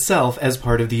 unto itself as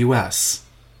part of the U.S.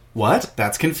 What?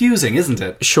 That's confusing, isn't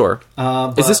it? Sure.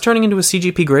 But- Is this turning into a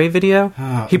CGP Grey video?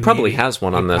 He probably Maybe. has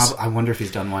one on this. I wonder if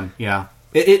he's done one. Yeah.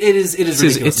 It is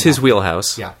ridiculous. It's his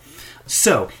wheelhouse. Yeah.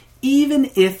 So, even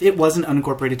if it was an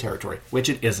unincorporated territory, which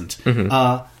it isn't,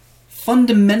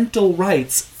 fundamental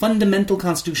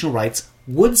constitutional rights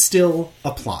would still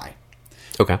apply.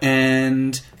 Okay.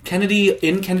 And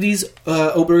in Kennedy's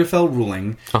Obergefell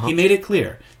ruling, he made it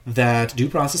clear that due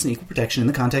process and equal protection in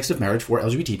the context of marriage for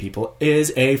LGBT people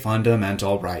is a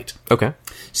fundamental right. Okay.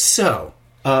 So,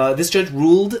 this judge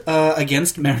ruled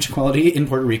against marriage equality in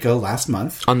Puerto Rico last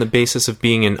month. On the basis of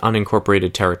being an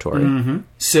unincorporated territory.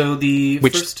 So the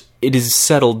Which first... it is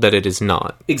settled that it is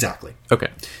not. Exactly. Okay.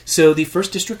 So the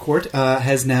First District Court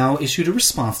has now issued a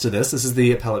response to this. This is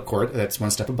the appellate court. That's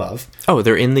one step above. Oh,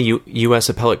 they're in the U.S.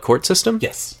 appellate court system?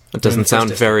 Yes. It doesn't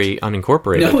sound very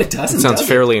unincorporated. No, it doesn't. It sounds does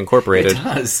it? fairly incorporated. It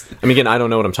does. I mean, again, I don't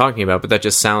know what I'm talking about, but that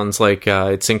just sounds like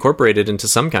it's incorporated into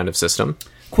some kind of system.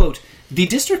 Quote, the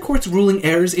district court's ruling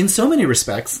errs in so many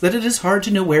respects that it is hard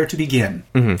to know where to begin.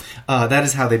 That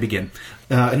is how they begin.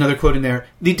 Another quote in there,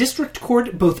 the district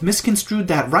court both misconstrued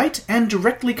that right and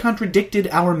directly contradicted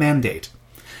our mandate.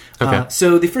 Okay.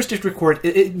 So the First District Court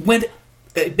it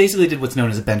basically did what's known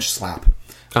as a bench slap,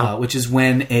 which is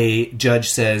when a judge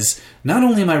says, not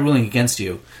only am I ruling against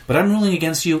you, but I'm ruling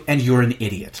against you and you're an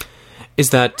idiot.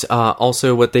 Is that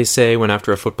also what they say when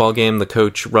after a football game the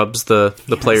coach rubs the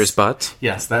player's butt?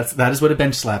 Yes, that is what a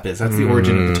bench slap is. That's the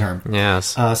origin of the term.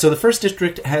 Yes. So the First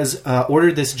District has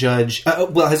ordered this judge,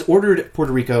 has ordered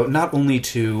Puerto Rico not only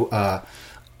to,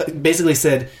 basically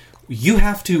said, you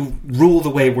have to rule the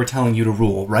way we're telling you to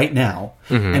rule right now,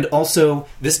 and also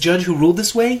this judge who ruled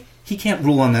this way, he can't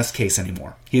rule on this case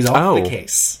anymore. He's off the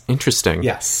case. Interesting.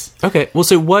 Yes. Okay, well,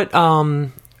 so what...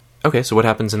 Okay, so what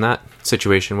happens in that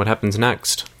situation? What happens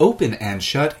next? Open and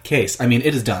shut case. I mean,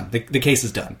 it is done. The case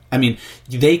is done. I mean,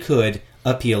 they could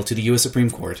appeal to the U.S. Supreme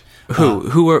Court.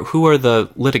 Who are the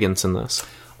litigants in this?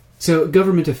 So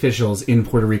government officials in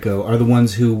Puerto Rico are the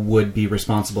ones who would be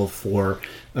responsible for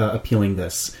appealing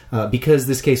this. Because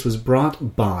this case was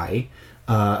brought by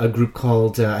a group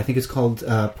called, I think it's called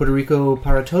Puerto Rico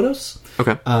Para Todos.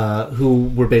 Okay. Who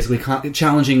were basically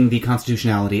challenging the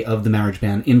constitutionality of the marriage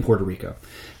ban in Puerto Rico.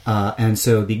 And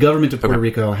so the government of Puerto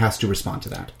Rico has to respond to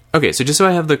that. Okay, so just so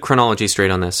I have the chronology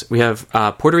straight on this, we have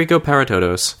Puerto Rico Para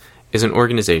Todos is an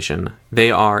organization.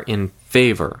 They are in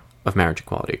favor of marriage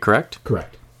equality, correct?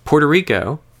 Correct. Puerto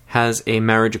Rico has a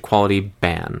marriage equality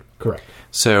ban. Correct.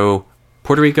 So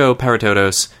Puerto Rico Para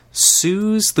Todos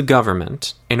sues the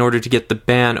government in order to get the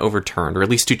ban overturned, or at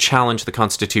least to challenge the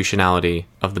constitutionality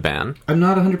of the ban. I'm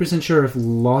not 100% sure if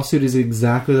lawsuit is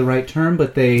exactly the right term,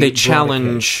 but they brought a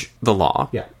challenge case. the law.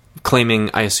 Yeah. Claiming,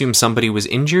 I assume somebody was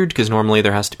injured, because normally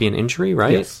there has to be an injury,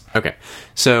 right? Yes. Okay.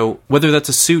 So, whether that's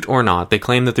a suit or not, they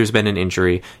claim that there's been an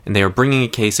injury, and they are bringing a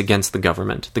case against the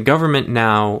government. The government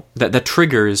now, that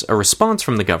triggers a response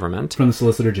from the government. From the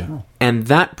Solicitor General. And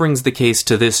that brings the case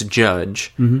to this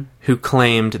judge, who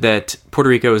claimed that Puerto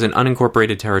Rico is an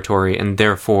unincorporated territory, and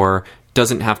therefore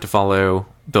doesn't have to follow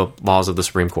the laws of the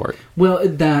Supreme Court. Well,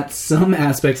 that some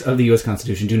aspects of the U.S.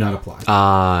 Constitution do not apply.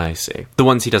 I see. The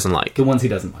ones he doesn't like. The ones he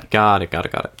doesn't like. Got it.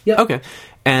 Yep. Okay.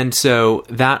 And so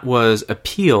that was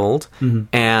appealed,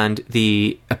 and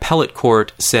the appellate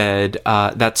court said,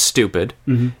 that's stupid,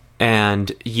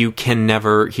 and you can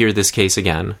never hear this case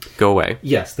again. Go away.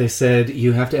 Yes, they said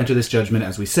you have to enter this judgment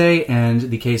as we say, and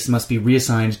the case must be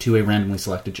reassigned to a randomly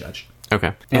selected judge.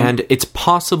 Okay. And it's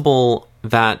possible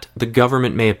that the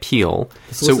government may appeal.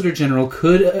 The Solicitor General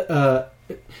could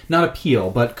not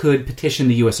appeal, but could petition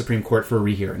the U.S. Supreme Court for a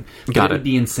rehearing. But Got it it. would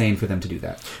be insane for them to do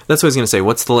that. That's what I was going to say.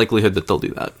 What's the likelihood that they'll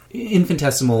do that?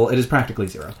 Infinitesimal. It is practically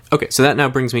zero. Okay, so that now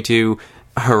brings me to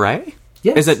hooray?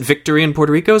 Yes. Is that victory in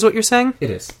Puerto Rico is what you're saying? It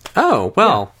is. Oh,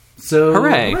 well. So,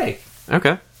 Hooray.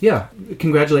 Okay. Yeah.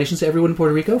 Congratulations to everyone in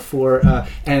Puerto Rico for,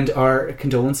 and our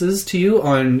condolences to you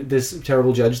on this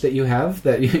terrible judge that you have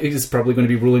that is probably going to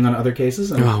be ruling on other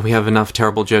cases. Well, we have enough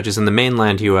terrible judges in the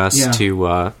mainland U.S. Yeah.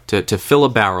 to fill a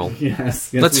barrel.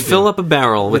 Yes. Let's fill up a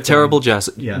barrel with terrible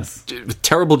justice. Yes. With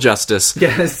terrible justice.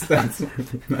 Yes, that's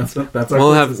our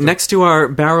We'll have system. next to our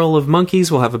barrel of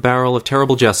monkeys, we'll have a barrel of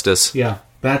terrible justice. Yeah.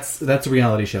 That's a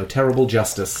reality show. Terrible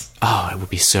Justice. Oh, it would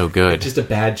be so good. Just a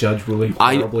bad judge ruling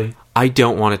horribly. I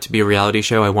don't want it to be a reality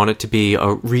show. I want it to be a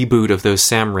reboot of those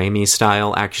Sam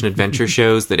Raimi-style action-adventure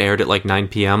shows that aired at like 9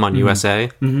 p.m. on USA.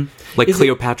 Mm-hmm. Like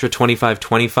Cleopatra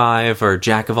 2525 or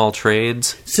Jack of All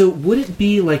Trades. So would it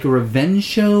be like a revenge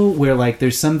show where like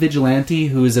there's some vigilante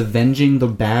who is avenging the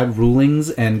bad rulings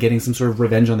and getting some sort of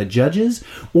revenge on the judges?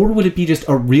 Or would it be just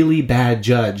a really bad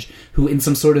judge who in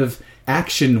some sort of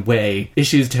action way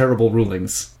issues terrible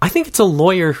rulings? I think it's a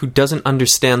lawyer who doesn't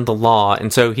understand the law,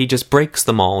 and so he just breaks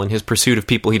them all in his pursuit of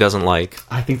people he doesn't like.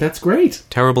 I think that's great.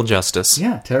 Terrible Justice.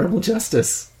 Yeah, Terrible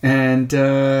Justice. And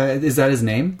is that his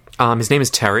name? His name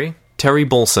is Terry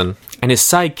Bolson, and his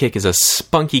sidekick is a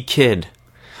spunky kid.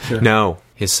 Sure. No,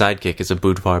 his sidekick is a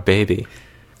boudoir baby.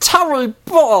 Terry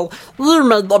Ball, you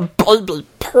made the baby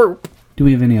poop. Do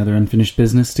we have any other unfinished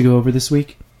business to go over this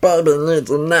week? Baby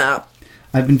needs a nap.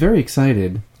 I've been very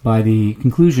excited by the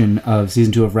conclusion of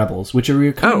Season 2 of Rebels, which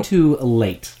we're coming to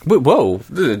late. Whoa,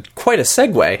 quite a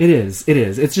segue. It is.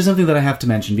 It's just something that I have to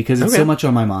mention because it's so much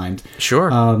on my mind.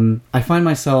 Sure. I find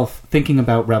myself thinking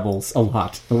about Rebels a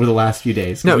lot over the last few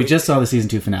days. No, we just saw the Season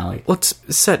 2 finale. Let's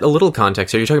set a little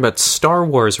context here. You're talking about Star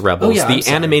Wars Rebels, the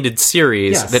animated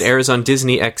series that airs on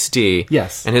Disney XD.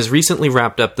 Yes. And has recently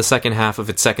wrapped up the second half of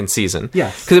its second season.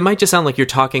 Yes. Because it might just sound like you're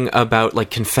talking about,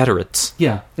 like, Confederates.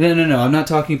 Yeah. No. I'm not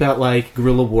talking about, like,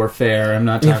 guerrilla warfare. I'm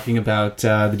not talking about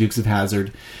the Dukes of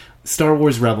Hazzard. Star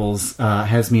Wars Rebels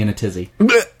has me in a tizzy.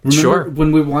 Remember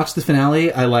when we watched the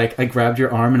finale, I grabbed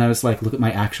your arm and I was like, look at my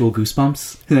actual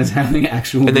goosebumps. And I was having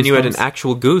actual And then you had an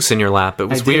actual goose in your lap. It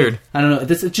was weird. I don't know.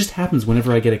 It just happens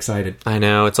whenever I get excited. I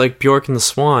know. It's like Bjork and the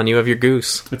Swan. You have your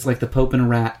goose. It's like the Pope and a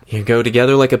rat. You go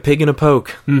together like a pig and a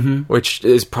poke. Mm-hmm. Which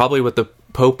is probably what the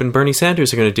Pope and Bernie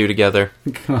Sanders are going to do together.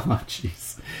 Oh,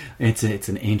 jeez. It's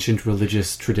an ancient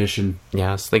religious tradition.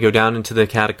 Yes, they go down into the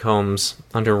catacombs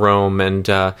under Rome, and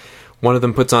one of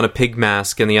them puts on a pig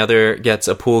mask, and the other gets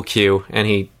a pool cue, and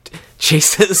he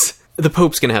chases... The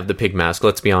Pope's going to have the pig mask,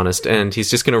 let's be honest, and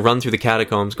he's just going to run through the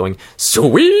catacombs going,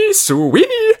 "Sweet,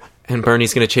 sweet," and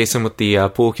Bernie's going to chase him with the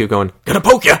pool cue going, "Gonna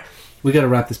poke ya!" We got to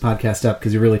wrap this podcast up,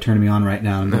 because you're really turning me on right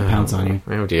now, and I'm going to pounce on you.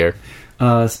 Oh, dear.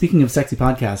 Speaking of sexy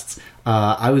podcasts,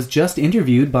 I was just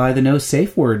interviewed by the No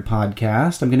Safe Word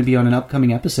podcast. I'm going to be on an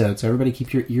upcoming episode, so everybody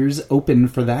keep your ears open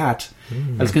for that.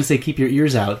 I was going to say keep your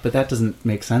ears out, but that doesn't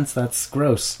make sense. That's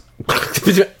gross.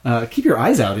 Keep your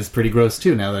eyes out is pretty gross,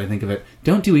 too, now that I think of it.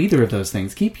 Don't do either of those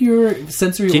things. Keep your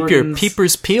sensory organs... Keep your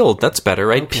peepers peeled. That's better,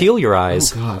 right? Okay. Peel your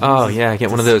eyes. Oh, God. Oh, yeah, get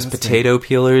one of those potato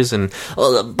peelers and...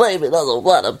 Oh, the baby doesn't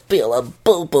want to peel a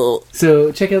boo-boo.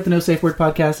 So, check out the No Safe Word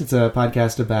podcast. It's a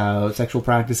podcast about sexual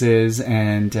practices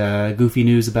and goofy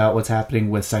news about what's happening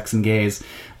with sex and gays.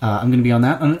 I'm going to be on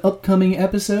that on an upcoming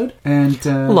episode. And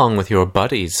along with your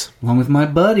buddies. Along with my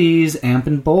buddies, Amp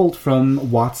and Bolt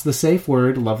from What's the Safe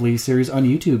Word, lovely series on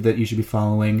YouTube that you should be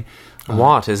following.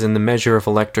 Watt is in the measure of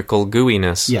electrical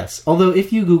gooiness. Yes. Although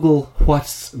if you Google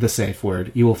What's the Safe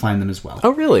Word, you will find them as well.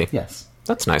 Oh, really? Yes.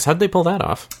 That's nice. How'd they pull that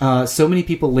off? So many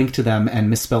people link to them and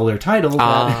misspell their title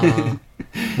that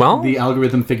well, the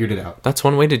algorithm figured it out. That's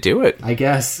one way to do it. I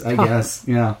guess,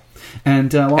 yeah.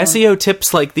 And SEO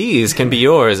tips like these can be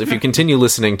yours if you continue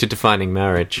listening to Defining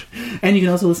Marriage. And you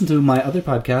can also listen to my other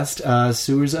podcast,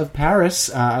 Sewers of Paris.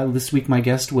 This week my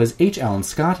guest was H. Alan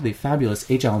Scott, the fabulous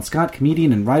H. Alan Scott,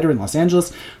 comedian and writer in Los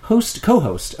Angeles,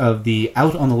 co-host of the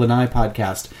Out on the Lanai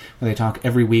podcast, where they talk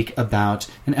every week about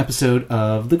an episode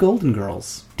of The Golden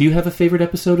Girls. Do you have a favorite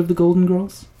episode of The Golden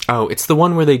Girls? Oh, it's the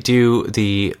one where they do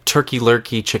the turkey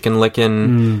lurkey, chicken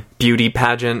lickin' beauty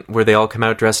pageant where they all come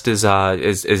out dressed as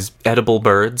edible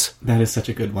birds. That is such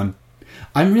a good one.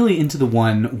 I'm really into the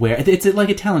one where it's like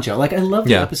a talent show. Like I love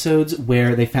the episodes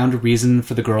where they found a reason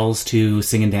for the girls to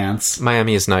sing and dance.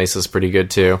 Miami is Nice is pretty good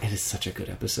too. It is such a good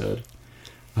episode.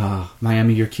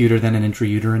 Miami, you're cuter than an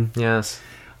intrauterine. Yes.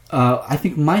 I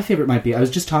think my favorite might be, I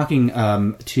was just talking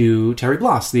to Terry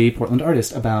Bloss, the Portland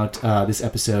artist, about this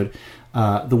episode.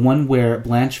 The one where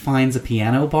Blanche finds a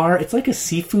piano bar. It's like a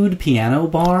seafood piano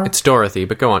bar. It's Dorothy,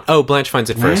 but go on. Oh, Blanche finds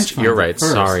it first. You're right.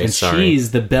 Sorry.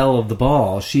 She's the belle of the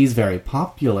ball. She's very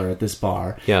popular at this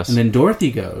bar. Yes. And then Dorothy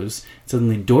goes.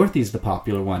 Suddenly Dorothy's the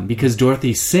popular one because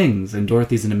Dorothy sings, and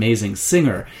Dorothy's an amazing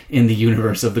singer in the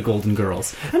universe of the Golden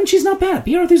Girls. I mean, she's not bad.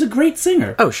 B. Arthur's a great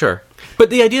singer. Oh, sure. But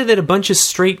the idea that a bunch of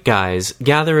straight guys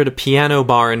gather at a piano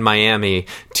bar in Miami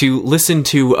to listen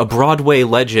to a Broadway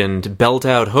legend belt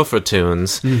out hoofer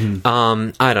tunes,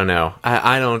 I don't know.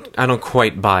 I don't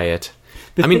quite buy it.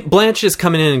 I mean, Blanche is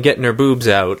coming in and getting her boobs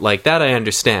out, like that I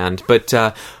understand. But,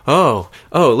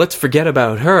 oh, let's forget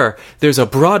about her. There's a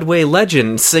Broadway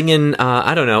legend singing,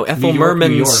 I don't know, Ethel New York,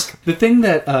 Merman's... New York. The thing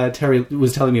that Terry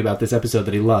was telling me about this episode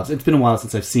that he loves, it's been a while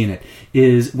since I've seen it,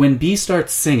 is when Bee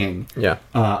starts singing, Yeah.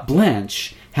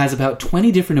 Blanche has about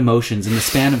 20 different emotions in the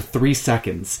span of 3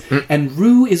 seconds. And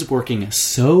Rue is working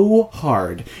so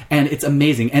hard, and it's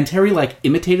amazing. And Terry,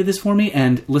 imitated this for me,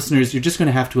 and listeners, you're just going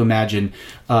to have to imagine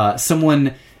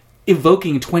someone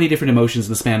evoking 20 different emotions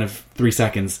in the span of 3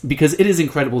 seconds, because it is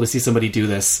incredible to see somebody do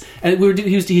this. And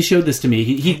he showed this to me.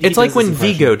 It's like when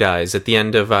Vigo dies at the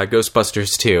end of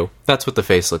Ghostbusters 2. That's what the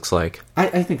face looks like.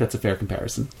 I think that's a fair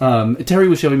comparison. Terry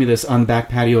was showing me this on the back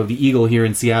patio of the Eagle here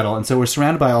in Seattle, and so we're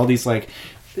surrounded by all these,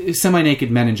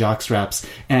 semi-naked men in jockstraps,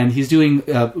 and he's doing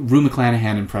Rue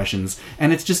McClanahan impressions,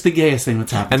 and it's just the gayest thing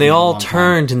that's happened. And they all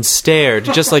turned and stared,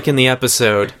 just like in the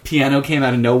episode. Piano came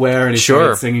out of nowhere, and he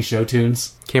started singing show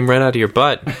tunes. Came right out of your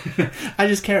butt. I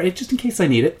just carry it just in case I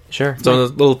need it. Sure. So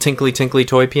little tinkly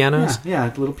toy pianos? Yeah,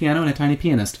 a little piano and a tiny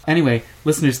pianist. Anyway,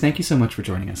 listeners, thank you so much for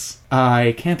joining us.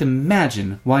 I can't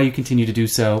imagine why you continue to do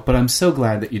so, but I'm so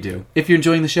glad that you do. If you're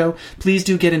enjoying the show, please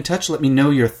do get in touch. Let me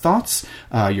know your thoughts,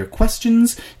 your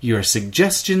questions, your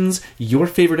suggestions, your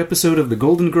favorite episode of The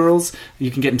Golden Girls. You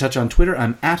can get in touch on Twitter.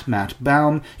 I'm at Matt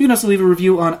Baum. You can also leave a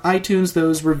review on iTunes.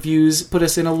 Those reviews put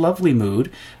us in a lovely mood,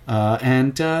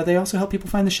 and they also help people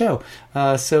find the show.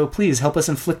 So please help us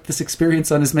inflict this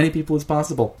experience on as many people as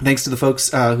possible. Thanks to the folks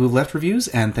who left reviews,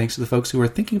 and thanks to the folks who are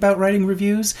thinking about writing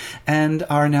reviews and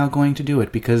are now going to do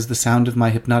it, because the sound of my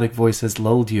hypnotic voice has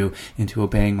lulled you into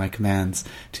obeying my commands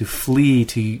to flee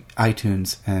to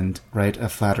iTunes and write a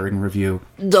flattering review.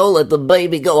 Don't let the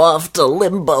baby go off to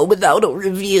limbo without a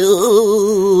review.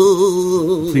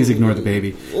 Please ignore the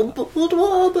baby.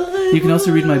 You can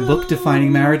also read my book,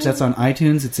 Defining Marriage. That's on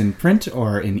iTunes. It's in print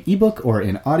or in ebook or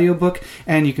in audiobook.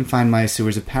 And you can find my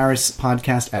Sewers of Paris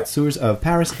podcast at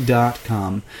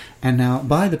sewersofparis.com. And now,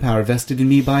 by the power vested in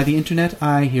me by the internet,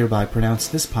 I hereby pronounce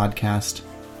this podcast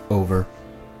over.